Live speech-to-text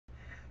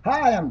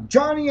Hi, I'm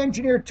Johnny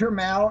Engineer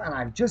Turmel, and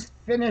I've just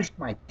finished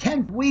my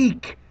 10th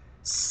week,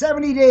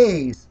 70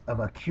 days of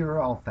a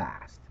cure-all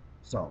fast.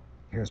 So,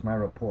 here's my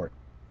report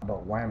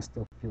about why I'm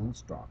still feeling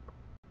strong.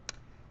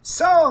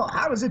 So,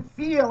 how does it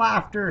feel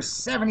after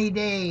 70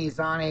 days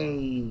on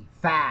a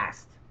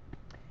fast?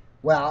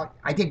 Well,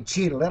 I did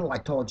cheat a little, I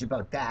told you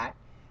about that.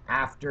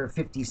 After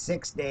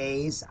 56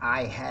 days,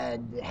 I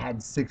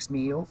had 6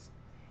 meals.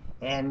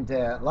 And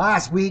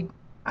last week,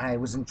 I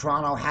was in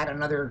Toronto, had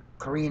another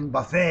Korean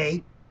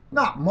buffet.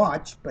 Not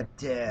much, but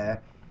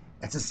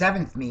it's a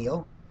seventh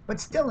meal. But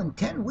still, in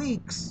 10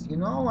 weeks,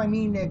 I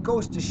mean, it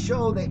goes to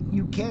show that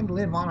you can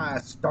live on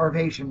a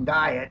starvation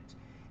diet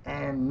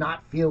and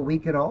not feel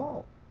weak at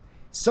all.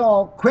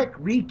 So, quick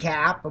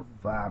recap of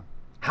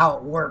how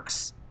it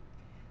works.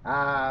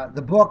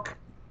 The book,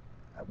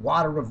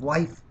 Water of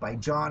Life by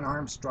John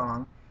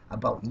Armstrong,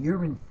 about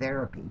urine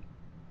therapy.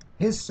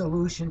 His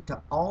solution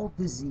to all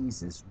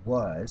diseases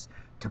was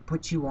to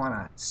put you on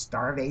a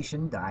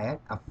starvation diet,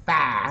 a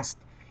fast,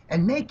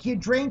 and make you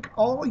drink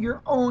all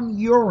your own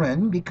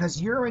urine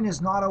because urine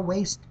is not a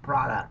waste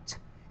product,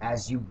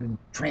 as you've been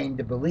trained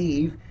to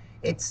believe.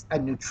 It's a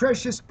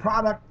nutritious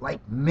product like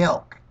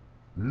milk.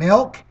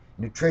 Milk,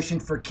 nutrition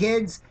for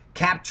kids,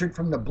 captured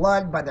from the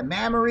blood by the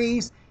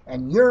mammaries,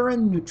 and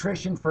urine,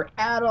 nutrition for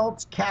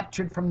adults,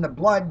 captured from the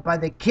blood by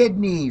the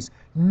kidneys.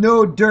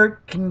 No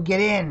dirt can get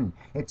in.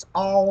 It's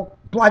all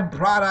blood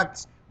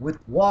products with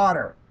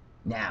water.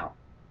 Now,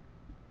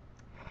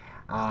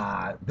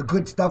 the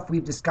good stuff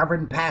we've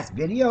discovered in past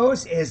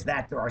videos is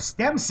that there are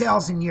stem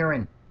cells in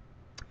urine.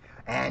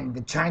 And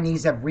the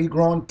Chinese have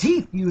regrown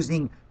teeth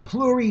using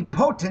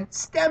pluripotent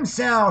stem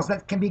cells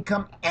that can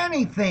become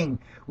anything,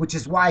 which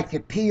is why if you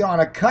pee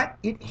on a cut,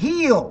 it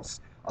heals.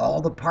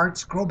 All the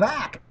parts grow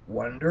back.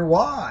 Wonder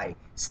why?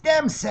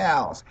 Stem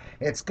cells.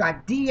 It's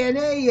got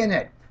DNA in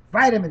it,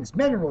 vitamins,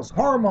 minerals,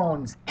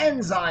 hormones,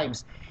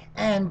 enzymes.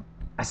 And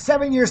a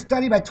 7-year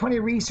study by 20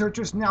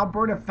 researchers in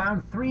Alberta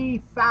found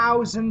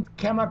 3,000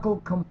 chemical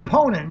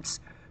components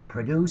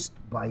produced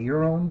by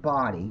your own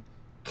body,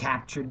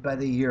 captured by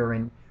the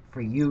urine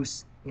for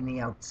use in the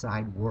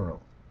outside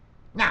world.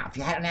 Now, if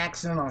you had an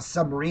accident on a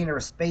submarine or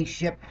a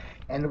spaceship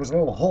and there was a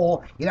little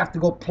hole, you'd have to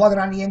go plug it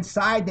on the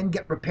inside, then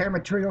get repair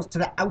materials to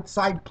the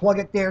outside, plug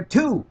it there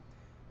too.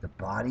 The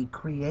body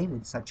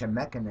created such a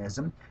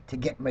mechanism to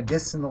get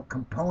medicinal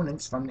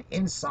components from the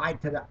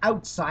inside to the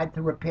outside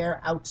to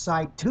repair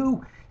outside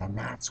too. And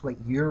that's what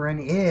urine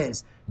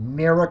is.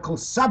 Miracle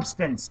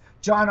substance.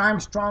 John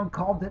Armstrong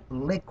called it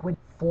liquid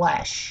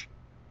flesh.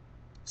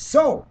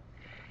 So,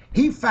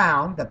 he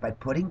found that by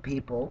putting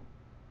people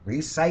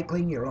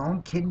recycling your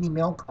own kidney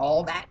milk,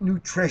 all that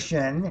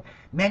nutrition,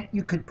 meant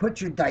you could put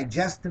your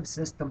digestive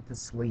system to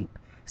sleep.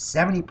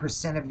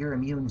 70% of your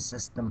immune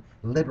system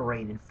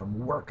liberated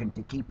from working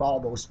to keep all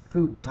those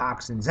food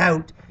toxins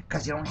out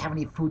because you don't have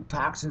any food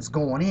toxins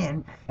going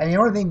in. And the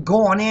only thing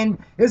going in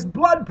is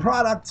blood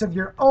products of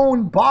your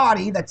own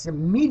body that's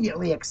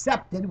immediately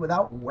accepted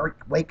without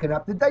waking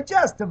up the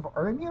digestive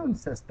or immune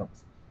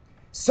systems.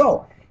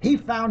 So he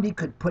found he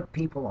could put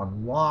people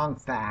on long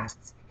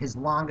fasts. His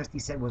longest, he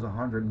said, was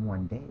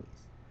 101 days.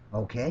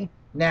 Okay?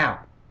 Now,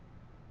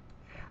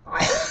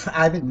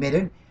 I've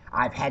admitted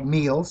I've had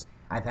meals.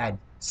 I've had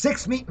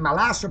 6 meals. My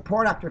last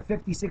report after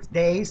 56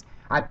 days,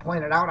 I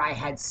pointed out I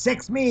had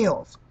 6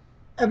 meals.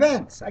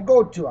 Events I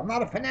go to. I'm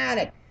not a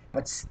fanatic.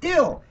 But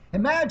still,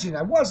 imagine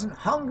I wasn't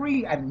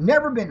hungry. I've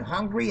never been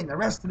hungry. And the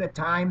rest of the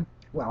time,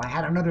 well, I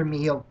had another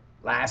meal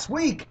last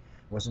week.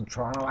 Was in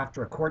Toronto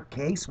after a court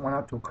case, went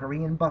out to a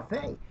Korean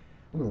buffet.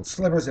 Little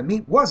slivers of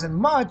meat wasn't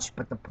much,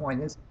 but the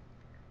point is,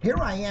 here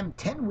I am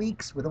 10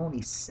 weeks with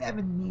only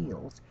 7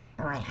 meals,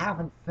 and I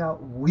haven't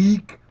felt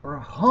weak or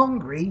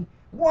hungry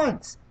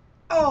once.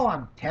 Oh,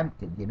 I'm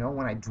tempted,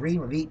 when I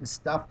dream of eating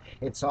stuff,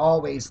 it's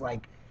always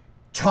like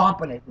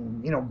chomping it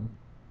and,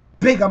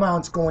 big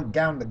amounts going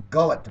down the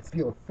gullet to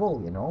feel full,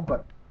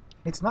 but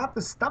it's not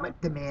the stomach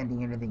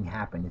demanding anything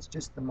happen, it's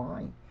just the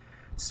mind.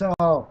 So,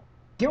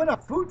 giving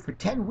up food for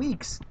 10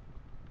 weeks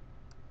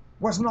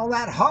wasn't all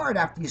that hard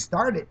after you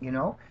start it.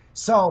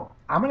 So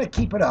I'm going to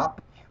keep it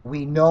up.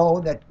 We know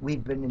that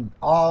we've been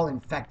all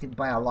infected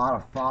by a lot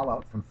of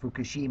fallout from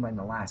Fukushima in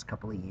the last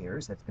couple of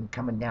years. That's been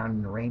coming down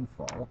in the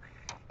rainfall.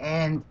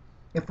 And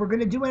if we're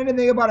going to do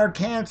anything about our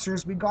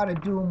cancers, we got to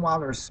do them while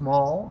they're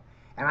small.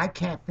 And I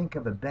can't think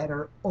of a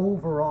better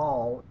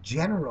overall,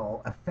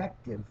 general,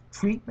 effective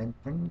treatment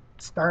than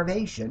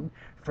starvation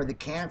for the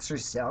cancer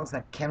cells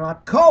that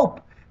cannot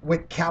cope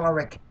with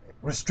caloric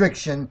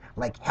restriction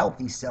like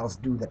healthy cells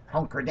do that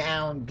hunker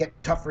down, get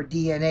tougher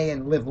DNA,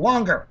 and live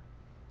longer.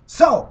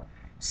 So,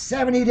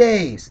 70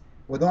 days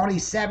with only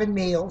 7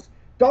 meals.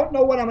 Don't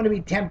know when I'm going to be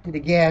tempted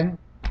again.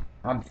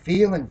 I'm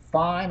feeling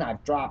fine.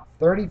 I've dropped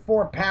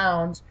 34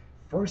 pounds.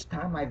 First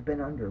time I've been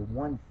under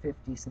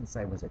 150 since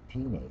I was a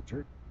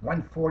teenager.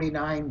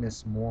 149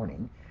 this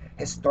morning.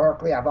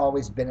 Historically, I've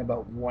always been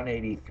about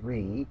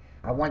 183.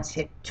 I once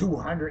hit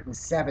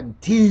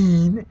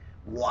 217.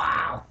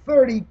 Wow,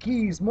 30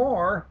 keys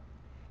more.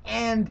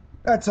 And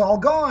that's all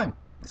gone.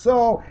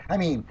 So, I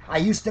mean, I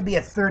used to be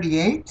at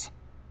 38,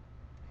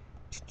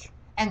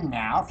 and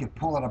now if you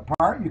pull it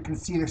apart, you can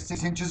see the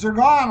 6 inches are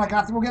gone. Like I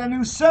have to go get a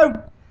new suit.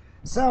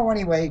 So,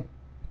 anyway,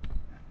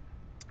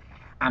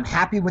 I'm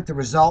happy with the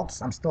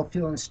results. I'm still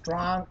feeling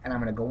strong, and I'm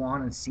going to go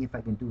on and see if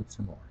I can do it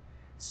some more.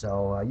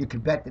 So you can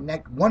bet the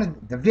next one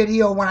of the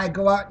video when I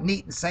go out and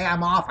eat and say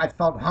I'm off. I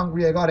felt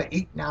hungry. I got to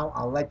eat now.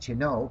 I'll let you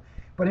know.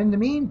 But in the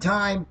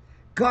meantime,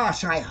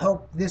 gosh, I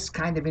hope this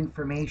kind of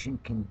information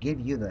can give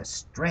you the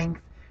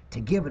strength to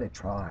give it a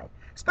try,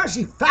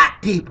 especially fat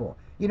people.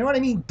 You know what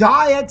I mean?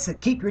 Diets that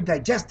keep your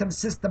digestive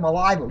system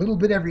alive a little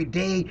bit every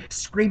day,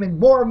 screaming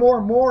more, more,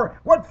 more.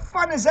 What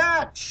fun is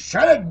that?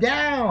 Shut it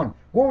down.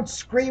 Won't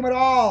scream at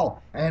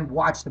all. And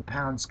watch the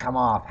pounds come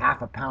off.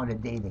 Half a pound a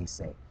day, they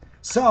say.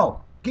 So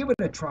give it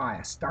a try.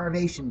 A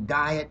starvation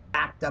diet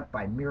backed up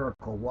by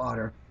miracle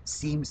water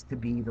seems to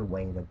be the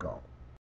way to go.